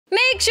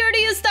make sure to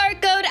use star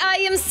code I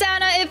am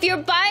Santa if you're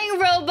buying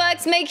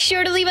Robux. Make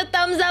sure to leave a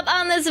thumbs up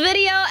on this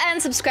video and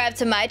subscribe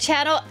to my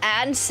channel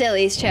and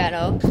Silly's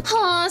channel.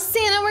 Aw,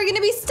 Santa, we're gonna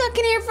be stuck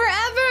in here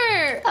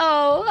forever.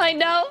 Oh, I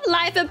know.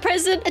 Life in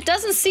prison. It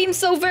doesn't seem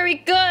so very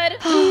good.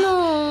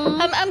 No.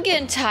 I'm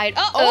getting tired.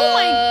 Oh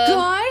my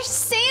gosh,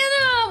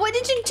 Santa, what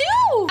did you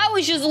do? I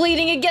was just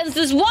leaning against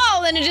this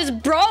wall and it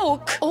just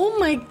broke. Oh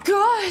my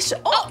gosh.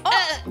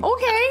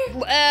 Okay.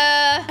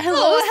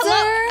 Hello.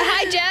 sir.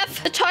 Hi,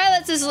 Jeff. The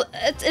toilet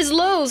is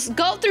loose.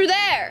 Go through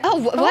there. Oh,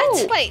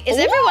 what? Wait, is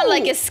everyone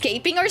like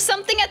escaping or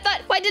something? I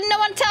thought, why didn't no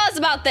one tell us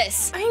about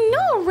this? I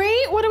know,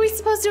 right? What are we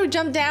supposed to do?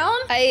 Jump down?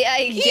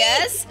 I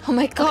guess. Oh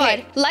my god.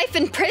 Okay. Life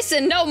in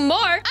prison, no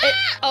more.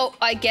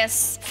 I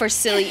guess for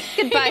Silly.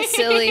 Goodbye,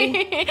 Silly.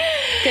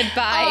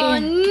 Goodbye. Oh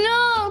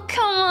no,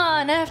 come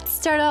on. I have to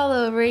start all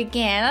over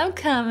again. I'm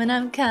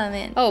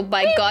coming. Oh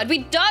my god, we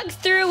dug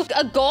through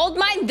a gold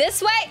mine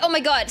this way? Oh my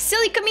god,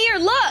 Silly, come here,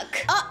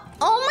 look.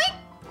 Oh my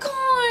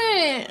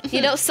god.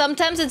 You know,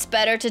 sometimes it's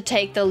better to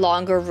take the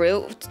longer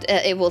route.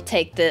 It will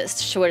take the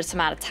shortest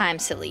amount of time,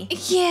 Silly.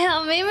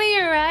 Yeah, maybe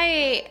you're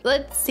right.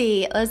 Let's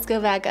see. Let's go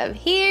back up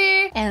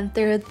here and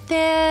through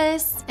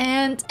this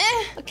and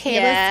okay,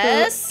 yes.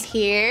 Let's go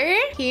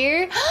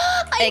here.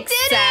 I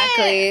did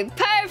it!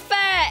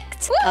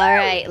 Perfect. Woo! All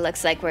right,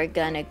 looks like we're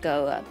gonna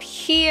go up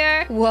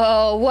here.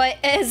 Whoa, what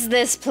is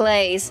this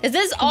place? Is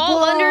this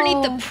all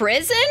underneath the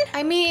prison?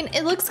 I mean,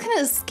 it looks kind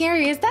of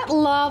scary. Is that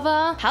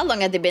lava? How long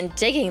have they been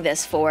digging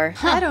this for?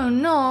 I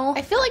don't know.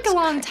 I feel like a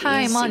long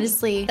time,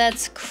 honestly.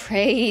 That's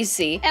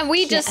crazy. And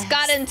we just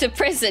got into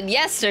prison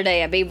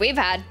yesterday. I mean, we've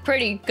had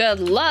pretty good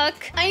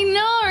luck. I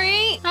know,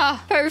 right?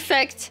 Oh,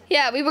 perfect.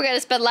 Yeah, we were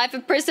gonna spend life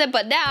in prison,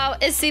 but now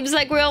it seems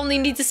like we only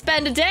need to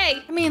spend a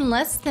day. I mean,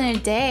 less than a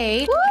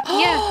day.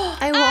 Yeah.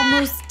 I will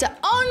almost die.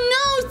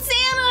 Oh no,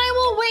 Santa, I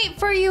will wait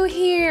for you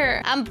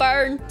here. I'm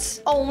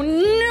burnt. Oh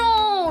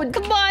no.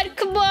 Come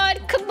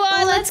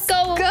on, let's go.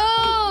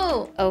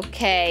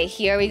 Okay,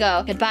 here we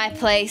go. Goodbye,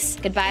 place.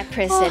 Goodbye,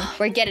 prison.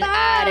 We're getting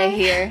out of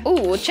here.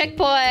 Ooh,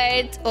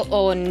 checkpoint.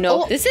 Oh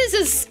no. This is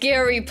a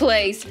scary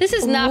place. This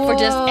is not for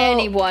just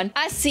anyone.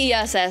 I see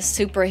us as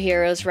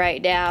superheroes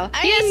right now.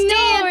 I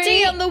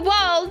TNT on the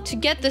wall. To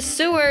get the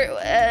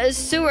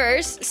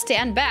sewers,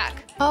 stand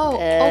back.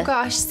 Oh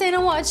gosh, Santa,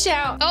 watch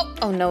out.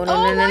 Oh no. Watch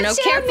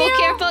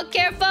out,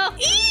 Careful.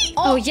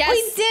 Oh, yes.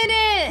 We did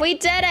it. We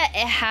did it.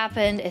 It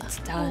happened. It's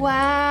done.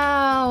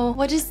 Wow.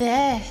 What is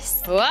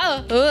this?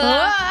 Whoa.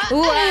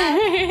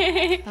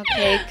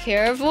 Okay,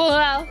 careful.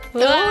 Oh,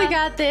 we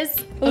got this.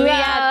 We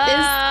got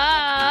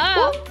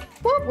this.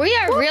 We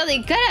are really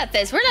good at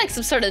this. We're like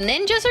some sort of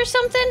ninjas or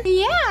something.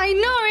 Yeah, I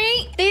know,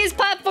 right? These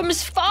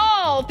platforms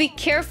fall. Be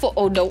careful.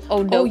 Oh no.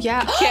 Oh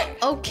yeah.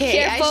 Okay,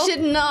 Careful. I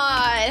should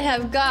not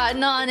have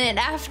gotten on it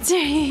after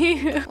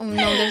you. Oh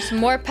no, there's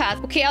more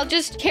paths. Okay, I'll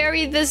just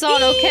carry this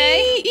on,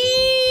 okay?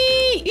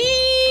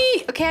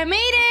 Okay, I made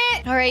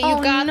it. All right,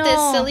 you got this,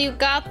 Silly. You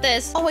got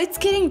this. Oh, it's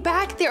getting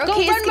back there. Go,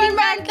 Okay, run, it's getting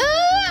run. back.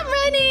 I'm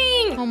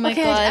running. Oh my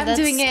god, god, that's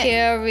doing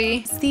scary.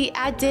 it. See,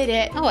 I did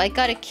it. Oh, I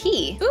got a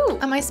key. Ooh,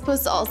 am I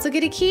supposed to also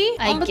get a key?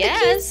 I but guess,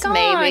 the key's gone.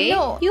 maybe.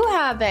 No, you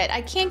have it.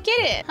 I can't get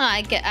it.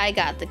 I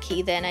got the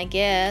key then, I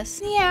guess.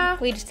 Yeah.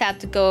 We just have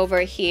to go over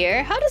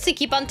here. How does he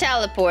keep on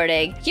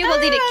teleporting? You will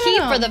need a key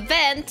for the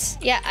vent.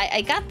 Yeah,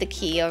 I got the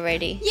key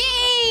already.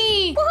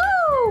 Yay!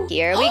 Woohoo!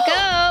 Here we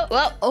go.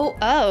 Whoa.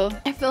 Oh.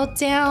 I fell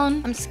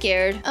down. I'm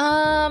scared.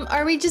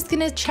 Are we just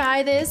gonna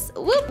try this?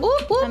 Whoop,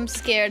 whoop, whoop. I'm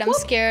scared. Oh,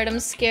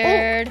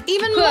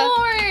 even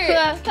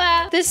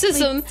more. This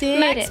is a did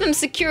maximum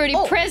security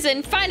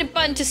prison. Find a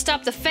button to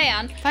stop the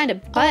fan. Find a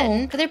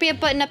button? Could there be a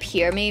button up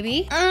here,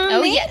 maybe?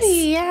 Oh, maybe,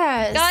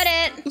 yes. Got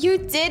it. You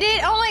did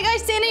it. Oh my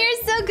gosh, Santa,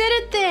 you're so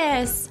good at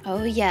this.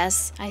 Oh,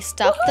 yes. I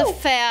stopped the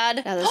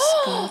fan. Now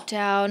let's go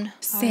down.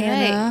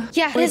 Santa. All right.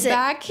 Yeah, we're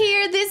back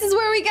here. This is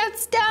where we got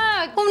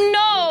stuck. Oh,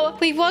 no.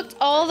 We walked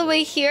all the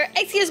way here.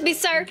 Excuse me,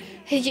 sir.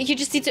 You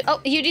just need to... Oh,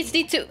 you just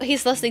need to...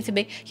 He's listening to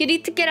me. You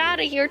need to get out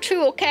of here,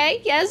 too,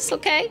 okay? Yes,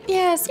 okay?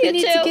 Yes, we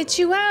need to get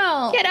you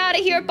out. Get out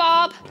of here,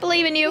 Bob.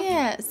 Believe in you.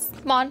 Yes.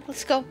 Come on,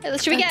 let's go.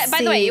 Should we get...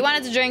 By the way, you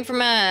wanted to drink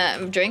from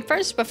a drink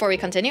first before we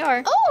continue,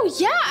 or...? Oh,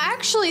 yeah,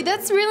 actually,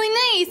 that's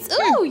really nice.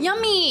 Ooh,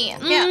 yummy.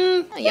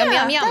 Yeah.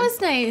 Yum. That was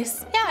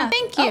nice. Yeah,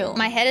 thank you. Oh,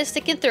 my head is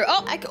sticking through.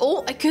 I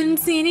couldn't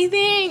see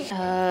anything.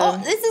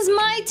 This is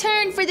my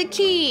turn for the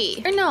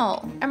key. Or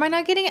no, am I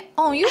not getting it?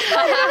 Oh, you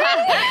got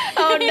it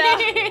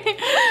already.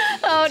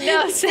 Oh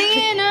no,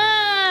 Santa.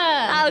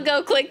 I'll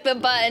go click the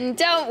button.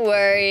 Don't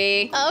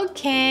worry.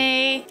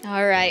 Okay.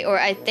 All right, or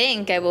I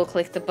think I will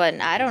click the button.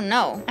 I don't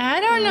know.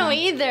 I don't know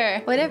either.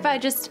 What if I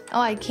just...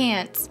 Oh, I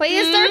can't. Wait,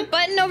 is there a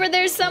button over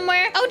there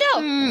somewhere? Oh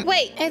no.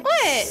 Wait.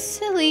 What?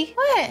 Silly.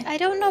 What? I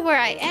don't know where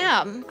I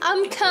am.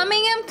 I'm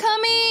coming.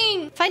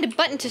 Find a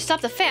button to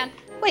stop the fan.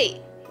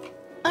 Wait.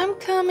 I'm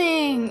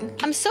coming.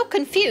 I'm so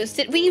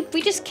confused.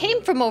 We just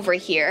came from over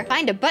here.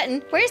 Find a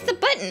button. Where's the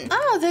button?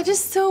 Oh, that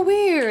is so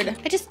weird.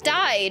 I just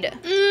died.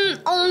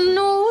 Oh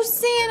no,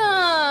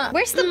 Santa.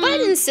 Where's the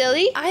button,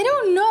 silly? I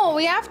don't know.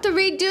 We have to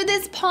redo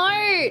this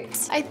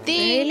part. I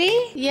think.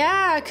 Really?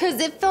 Yeah, because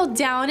it fell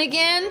down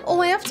again.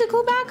 Oh, I have to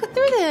go back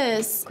through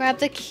this. Grab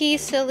the key,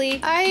 silly.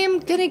 I am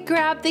gonna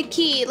grab the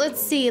key.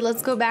 Let's see.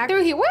 Let's go back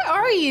through here. Where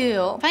are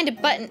you? Find a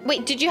button.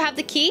 Wait, did you have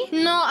the key?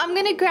 No, I'm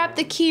gonna grab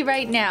the key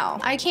right now.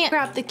 I can't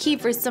grab the key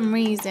for some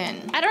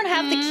reason. I don't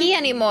have the key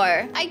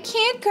anymore. I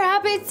can't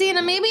grab it,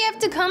 Santa. Maybe you have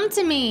to come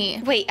to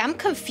me. Wait, I'm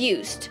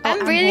confused. Oh,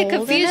 I'm really holding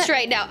confused it?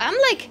 right now.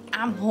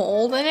 I'm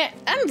holding it.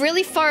 I'm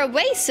really far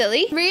away,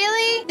 silly.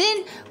 Really?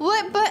 Then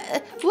what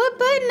button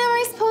am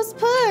I supposed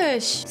to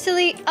push?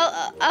 Silly,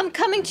 I'm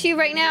coming to you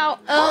right now.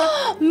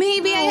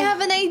 Maybe I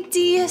have an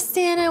idea,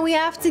 Santa. We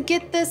have to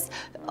get this.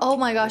 Oh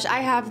my gosh, I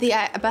have the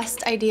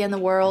best idea in the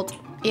world.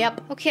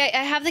 Yep. Okay,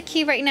 I have the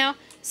key right now.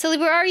 Silly,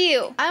 where are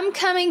you? I'm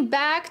coming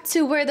back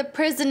to where the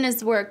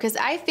prisoners were because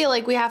I feel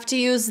like we have to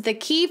use the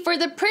key for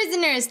the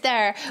prisoners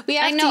there. We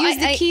have to use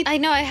the key. I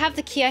know, I have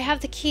the key. I have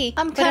the key.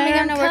 I'm but coming, I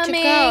don't know where to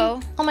go.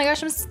 Oh my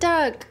gosh, I'm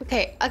stuck.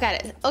 Okay, I got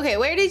it. Okay,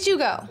 where did you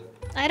go?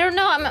 I don't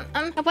know.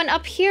 I went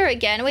up here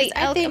again. Wait,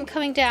 I'm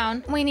coming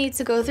down. We need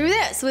to go through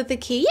this with the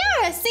key.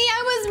 Yeah, see,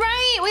 I was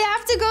right. We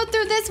have to go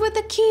through this with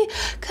the key.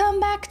 Come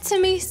back to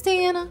me,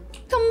 Santa.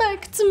 Come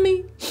back to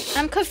me.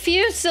 I'm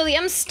confused, silly.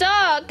 I'm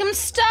stuck. I'm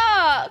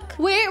stuck.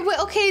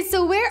 Okay,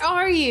 so where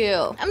are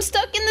you? I'm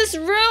stuck in this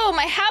room.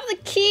 I have the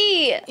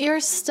key. You're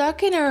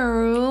stuck in a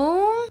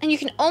room? And you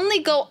can only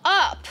go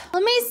up.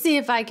 Let me see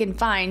if I can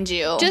find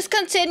you. Just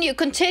continue.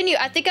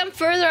 I think I'm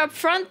further up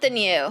front than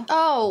you.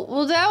 Oh,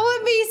 well, that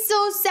would be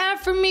so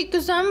sad for me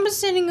because I'm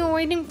sitting and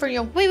waiting for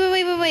you.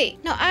 Wait.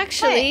 No,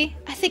 actually,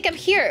 I think I'm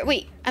here.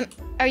 Wait,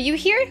 are you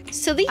here,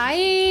 silly?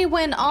 I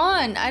went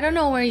on. I don't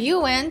know where you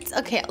went.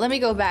 Okay, let me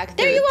go back.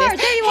 There you are.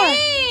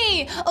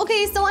 Hey!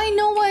 Okay, so I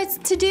know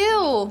what to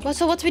do.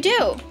 So what do we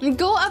do?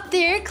 Go up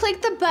there,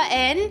 click the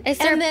button,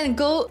 and then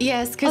go.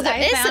 Yes, because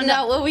I found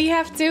out what we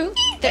have to.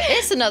 There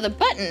is another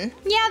button.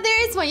 Yeah,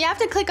 there is one. You have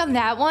to click on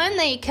that one.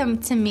 Then you come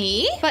to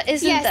me. But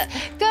isn't that?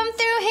 Come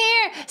through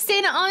here.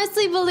 Santa,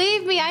 honestly,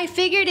 believe me, I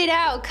figured it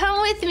out.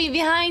 Come with me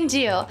behind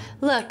you.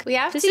 Look, we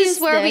have to use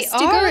this to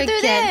go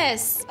through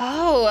this.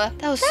 Oh,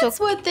 that was That's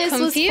what this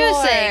confusing.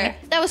 was for.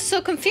 That was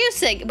so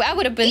confusing. I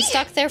would have been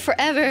stuck there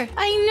forever.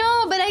 I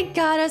know, but I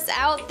got us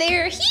out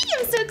there. I'm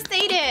so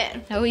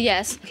excited. Oh,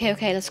 yes.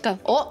 Okay, let's go.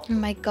 Oh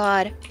my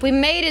God. We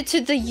made it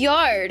to the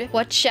yard.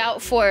 Watch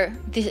out for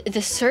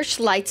the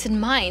searchlights and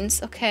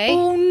mines, okay?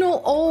 Oh,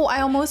 no. Oh,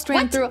 I almost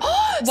ran through.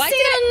 Why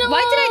did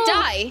I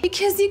die?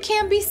 Because you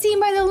can't be seen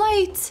by the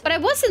light. But I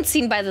wasn't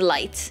seen by the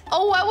light.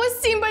 Oh, I was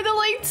seen by the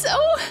light.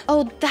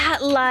 Oh,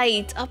 that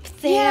light up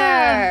there.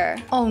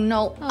 Yeah. Oh,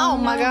 no. Oh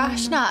my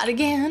gosh, not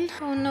again.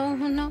 Oh,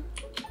 no.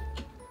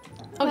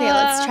 Okay,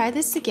 let's try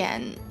this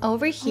again.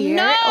 Over here.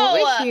 No!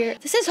 Over here.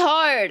 This is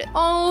hard.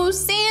 Oh,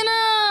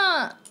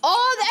 Santa!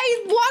 Oh,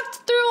 I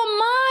walked through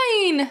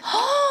a mine!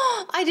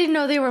 I didn't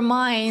know they were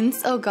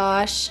mines. Oh,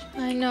 gosh.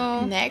 I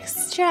know.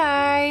 Next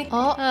try.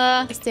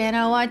 Oh,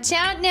 Santa, watch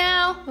out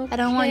now. Okay. I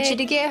don't want you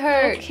to get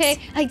hurt. Okay,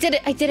 I did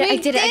it. I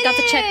got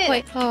the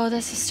checkpoint. Oh,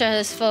 this is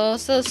stressful.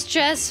 So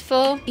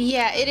stressful.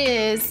 Yeah, it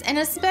is. And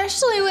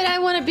especially when I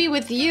want to be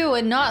with you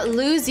and not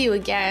lose you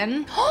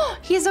again.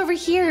 He's over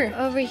here.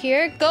 Over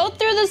here? Go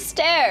through the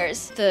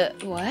stairs. The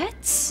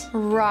what?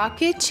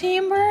 Rocket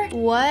chamber?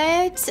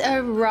 What?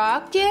 A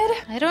rocket?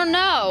 I don't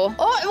know.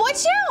 Oh,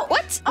 watch out!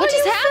 What? What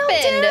just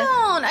happened?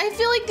 Down. I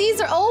feel like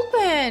these are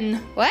open.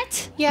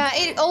 What? Yeah,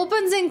 it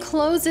opens and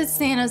closes,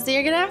 Santa, so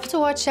you're gonna have to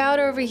watch out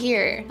over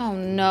here. Oh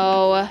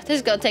no, this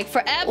is gonna take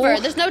forever.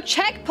 There's no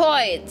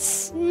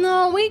checkpoints.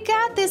 No, we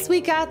got this.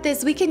 We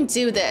can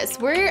do this.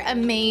 We're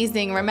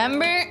amazing,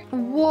 remember?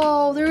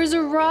 Whoa, there's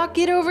a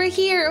rocket over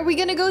here. Are we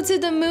gonna go to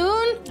the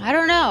moon? I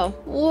don't know.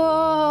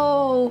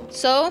 Whoa.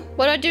 So,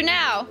 what do I do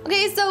now?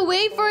 Okay, so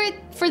wait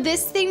for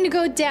this thing to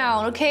go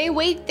down, okay?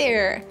 Wait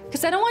there.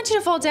 Because I don't want you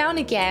to fall down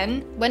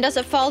again. When does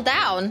it fall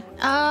down?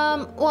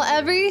 Well,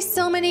 every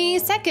so many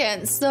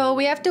seconds. So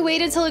we have to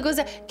wait until it goes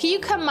down. Can you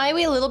come my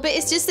way a little bit?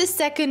 It's just the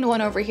second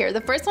one over here.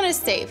 The first one is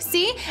safe,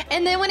 see?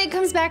 And then when it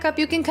comes back up,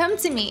 you can come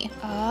to me.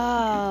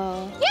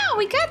 Oh. Yeah,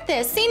 we got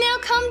this. See, now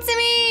come to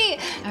me.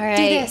 All right.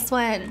 Do this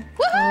one.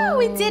 Woohoo,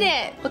 we did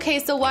it. Okay,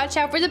 so watch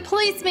out for the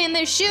policeman.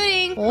 They're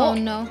shooting. Oh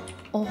no.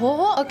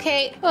 Oh,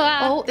 okay.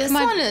 Oh, this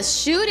one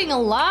is shooting a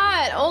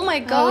lot. Oh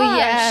my gosh. Oh,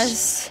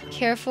 yes.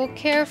 Careful.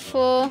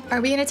 Are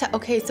we gonna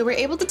okay, so we're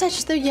able to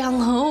touch the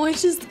yellow,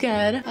 which is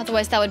good.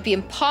 Otherwise, that would be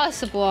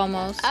impossible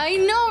almost. I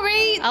know,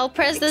 right? I'll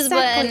press this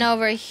button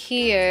over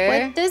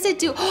here. What does it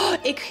do?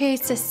 It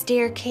creates a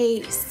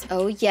staircase.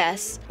 Oh,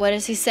 yes. What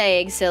is he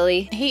saying,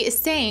 silly? He is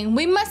saying,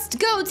 we must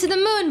go to the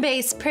moon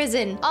base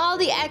prison. All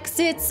the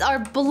exits are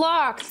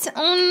blocked.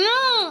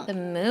 Oh, no. The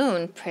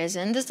moon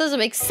prison? This doesn't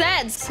make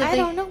sense. I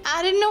don't know.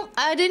 I didn't know.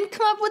 I didn't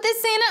come up with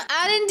this, Santa.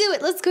 I didn't do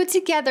it. Let's go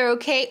together,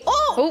 okay?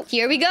 Oh,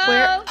 here we go.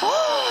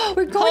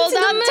 We're going Hold to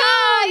the on moon.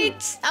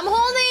 tight. I'm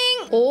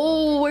holding.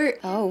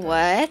 Oh,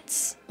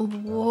 what?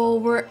 Whoa,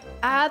 we're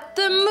at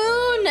the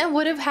moon. And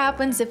what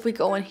happens if we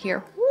go in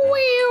here?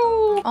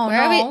 Oh,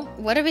 no.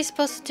 What are we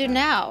supposed to do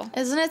now?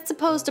 Isn't it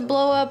supposed to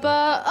blow up?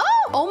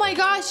 Oh my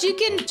gosh, you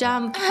can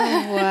jump.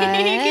 What?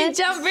 You can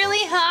jump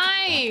really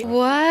high.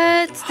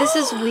 What? This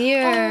is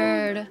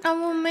weird. I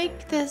will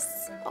make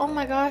this. Oh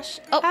my gosh.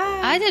 Oh,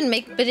 I didn't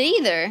make it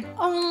either.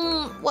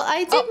 Well,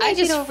 I did make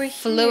it over here.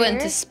 Flew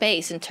into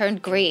space and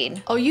turned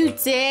green. Oh, you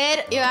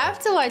did? You have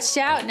to watch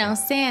out now,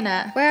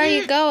 Santa. Where are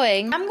you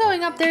going? I'm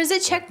going up. There's a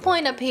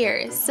checkpoint up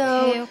here.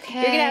 So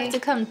Okay. you're gonna have to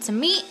come to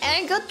me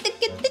and go to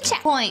get the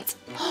checkpoint.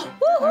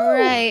 All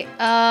right.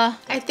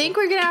 I think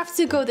we're gonna have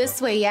to go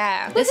this way,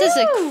 yeah. This is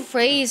a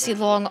crazy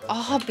long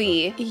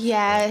obby.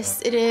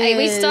 Yes, it is. Hey,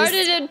 we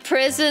started in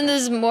prison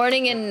this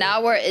morning and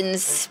now we're in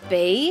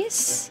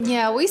space?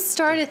 Yeah, we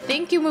started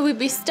thinking we would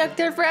be stuck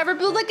there forever,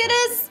 but look at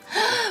us.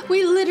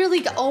 We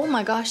literally got, oh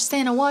my gosh,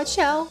 Santa, watch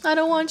out. I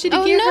don't want you to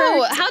get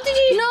hurt. How did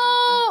you?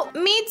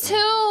 No, me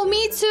too,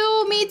 me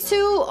too, me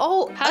too.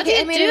 Oh, How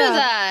okay, do you do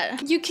that?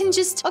 You can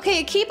just,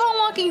 okay, keep on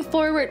walking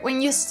forward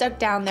when you're stuck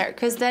down there,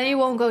 because then you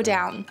won't go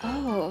down.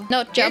 Oh, no,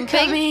 You're jumping?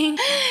 coming.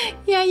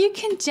 Yeah, you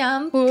can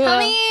jump. Whoa.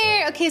 Come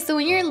here. Okay, so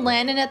when you're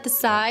landing at the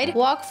side,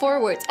 walk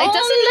forwards. It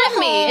doesn't let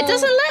me. It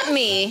doesn't let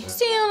me.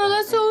 Santa,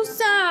 that's so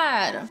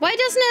sad. Why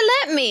doesn't it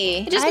let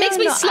me? It just I makes don't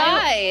me know.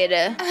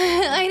 slide.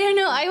 I don't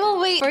know. I will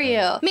wait for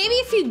you. Maybe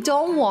if you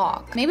don't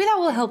walk, maybe that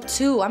will help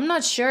too. I'm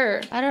not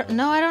sure. I don't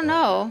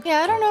know.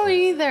 Yeah, I don't know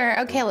either.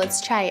 Okay,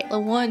 let's try it.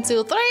 1,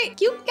 2, 3.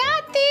 You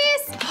got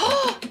this.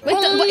 Wait,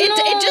 Oh,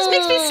 it just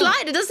makes me no.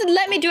 slide. It doesn't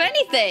let me do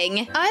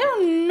anything. I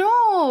don't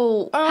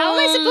know. How am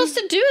I supposed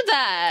to do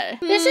that?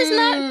 This is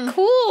not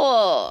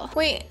cool.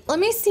 Wait, let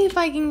me see if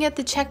I can get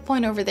the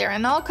checkpoint over there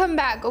and I'll come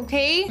back,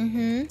 okay?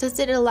 Does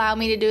it allow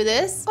me to do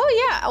this?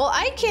 Oh, yeah. Well,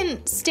 I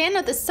can stand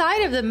at the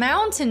side of the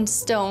mountain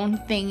stone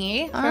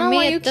thingy. I don't For know me,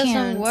 why you it doesn't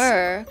can't.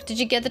 work. Did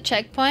you get the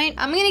checkpoint?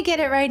 I'm gonna get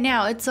it right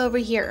now. It's over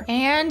here.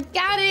 And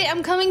got it.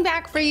 I'm coming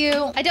back for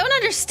you. I don't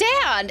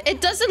understand.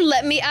 It doesn't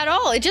let me at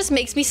all. It just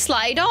makes me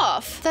slide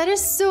off. That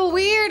is so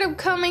weird. I'm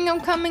coming.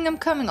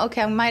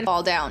 Okay, I might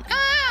fall down. Ah!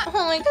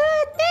 Oh my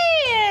god,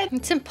 dang it.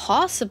 It's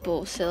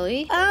impossible,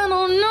 silly. I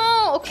don't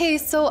know. Okay,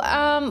 so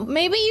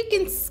maybe you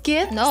can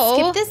skip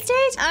this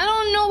stage. I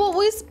don't know what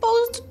we're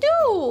supposed to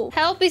do.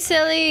 Help me,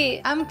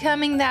 silly. I'm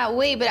coming that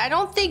way, but I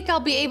don't think I'll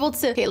be able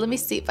to. Okay, let me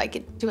see if I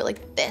can do it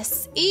like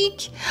this.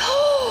 Eek.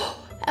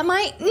 Am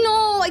I?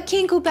 No, I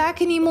can't go back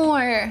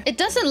anymore. It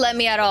doesn't let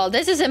me at all.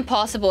 This is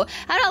impossible.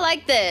 I don't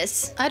like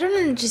this. I don't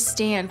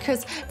understand,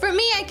 because for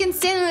me, I can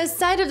stand on the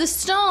side of the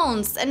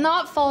stones and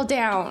not fall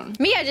down.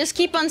 Me, I just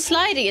keep on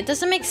sliding. It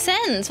doesn't make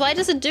sense. Why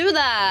does it do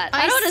that?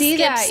 I don't want to see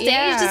skip that, stage.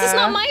 yeah. This is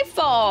not my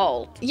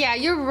fault. Yeah,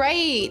 you're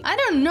right. I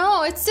don't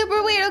know. It's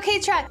super weird.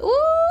 Okay, try.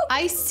 Ooh,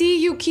 I see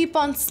you keep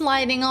on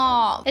sliding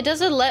off. It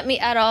doesn't let me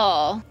at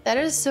all. That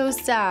is so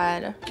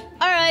sad.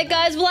 All right,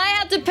 guys. Well, I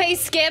had to pay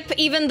skip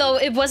even though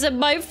it wasn't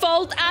my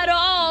fault at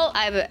all.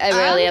 I'm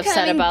really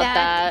upset about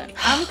that.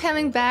 I'm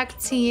coming back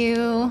to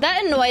you.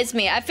 That annoys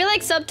me. I feel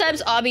like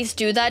sometimes obbies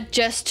do that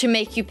just to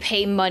make you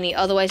pay money.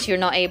 Otherwise, you're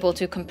not able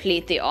to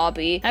complete the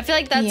obby. I feel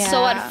like that's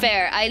so Yeah.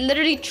 unfair. I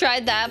literally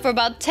tried that for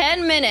about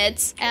 10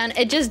 minutes and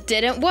it just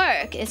didn't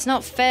work. It's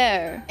not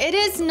fair. It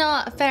is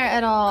not fair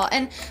at all.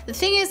 And the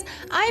thing is,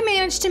 I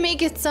managed to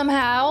make it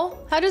somehow.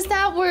 How does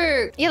that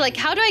work? Yeah, like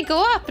how do I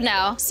go up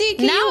now? See,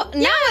 now it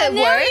now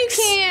works.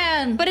 you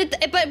can.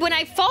 But when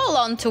I fall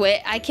onto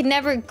it, I can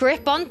never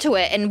grip onto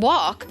it and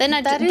walk. Then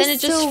it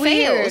just so fails.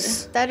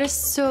 weird. That is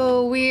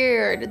so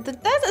weird.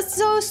 That's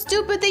so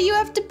stupid that you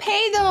have to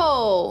pay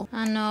though.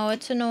 I know,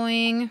 it's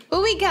annoying.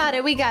 But we got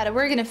it.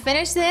 We're gonna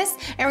finish this,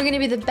 and we're gonna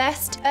be the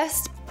best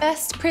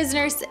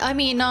prisoners. I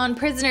mean,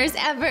 non-prisoners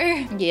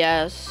ever.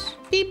 Yes.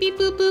 Beep beep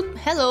boop boop.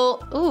 Hello.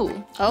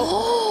 Ooh.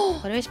 Oh.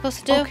 What are we supposed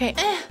to do? Okay.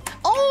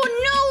 Oh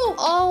no!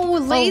 Oh,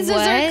 lasers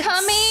are what?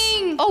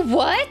 coming. Oh,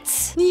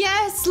 what?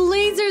 Yes,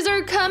 lasers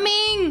are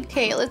coming.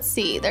 Okay, let's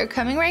see. They're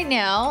coming right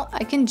now.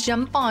 I can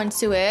jump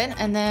onto it,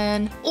 and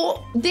then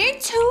oh, they're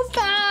too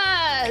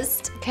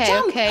fast. Okay,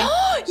 Jump. okay.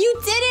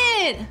 You did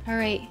it. All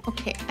right.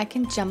 Okay, I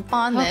can jump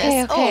on this.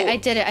 Okay, okay. Oh. I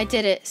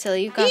did it.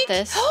 Silly, you got Eek.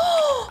 this.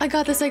 I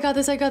got this. Oh,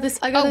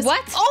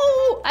 what?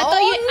 Oh, I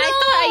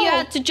thought you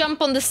had to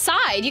jump on the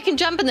side. You can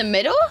jump in the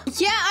middle?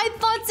 Yeah, I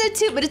thought so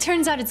too, but it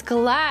turns out it's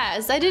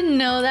glass. I didn't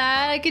know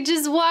that. I could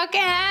just walk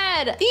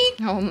ahead. Eek.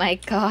 Oh my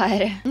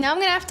god. Now I'm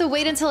gonna have to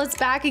wait until it's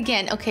back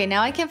again. Okay,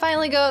 now I can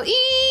finally go.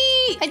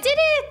 Eee! I did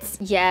it!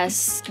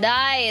 Yes.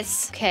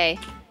 Nice. Okay.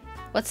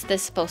 What's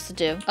this supposed to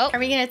do? Oh, Are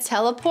we gonna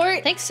teleport?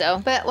 I think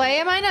so. But why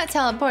am I not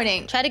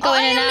teleporting? Try to go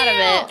in and out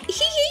of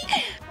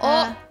it.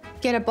 Oh,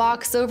 get a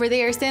box over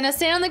there. Santa,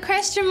 stand on the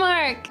question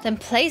mark. Then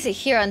place it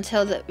here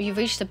until you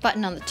reach the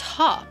button on the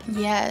top.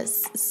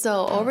 Yes.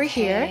 So over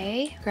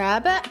here,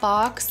 grab a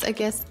box. I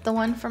guess the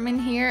one from in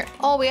here.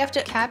 Oh, we have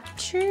to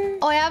capture.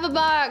 Oh, I have a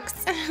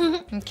box.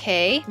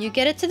 Okay, you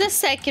get it to the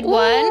second Ooh,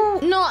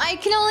 one. no, I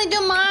can only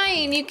do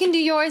mine. You can do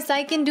yours.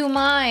 I can do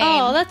mine.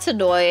 Oh, that's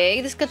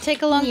annoying. This could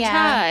take a long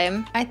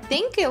time. I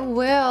think it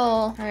will.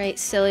 All right,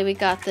 silly, we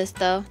got this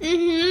though.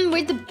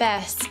 We're the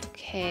best.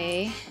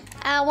 Okay.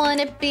 I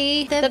wanna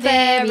be the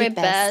very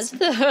best.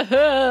 No,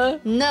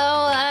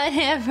 I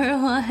never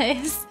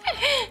was.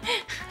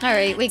 All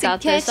right, we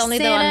got this. Only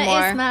the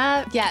one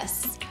more.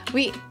 Yes.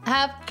 We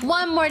have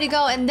one more to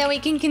go, and then we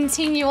can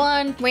continue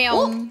on.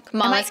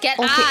 Come on, let's get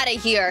out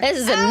of here. This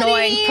is an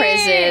annoying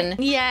prison.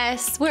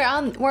 Yes, we're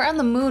on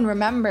the moon.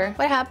 Remember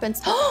what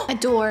happens? A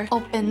door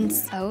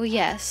opens. Oh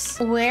yes.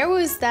 Where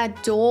was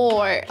that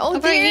door? Oh,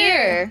 over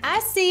here. I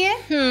see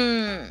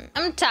it.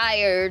 I'm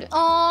tired.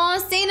 Oh,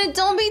 Santa,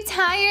 don't be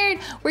tired.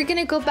 We're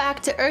gonna go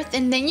back to Earth,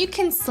 and then you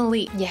can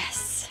sleep.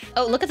 Yes.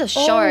 Oh, look at those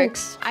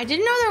sharks. I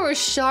didn't know there were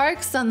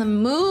sharks on the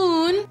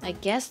moon. I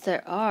guess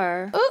there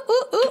are.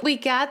 Ooh, we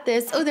got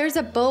this. Oh, there's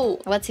a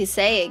boat. What's he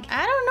saying?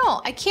 I don't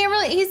know. I can't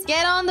really. He's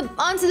get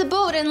onto the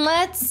boat and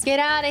let's get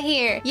out of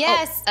here.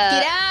 Yes,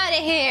 get out of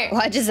here.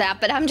 What just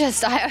happened?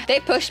 They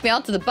pushed me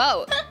onto the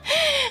boat.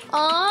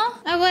 Aw.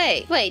 Oh,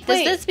 wait.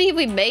 Does this mean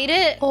we made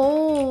it?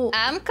 Oh.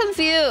 I'm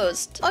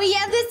confused. Oh,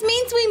 yeah, this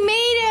means we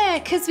made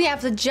it. Because we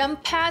have the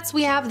jump paths.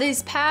 We have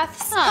these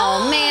paths.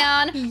 Oh,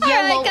 man.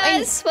 Yellow. All right,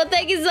 guys. Well,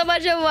 thank you so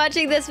much for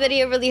watching this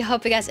video. Really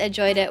hope you guys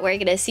enjoyed it. We're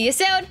going to see you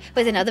soon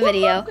with another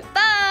video. Bye.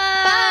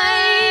 Bye.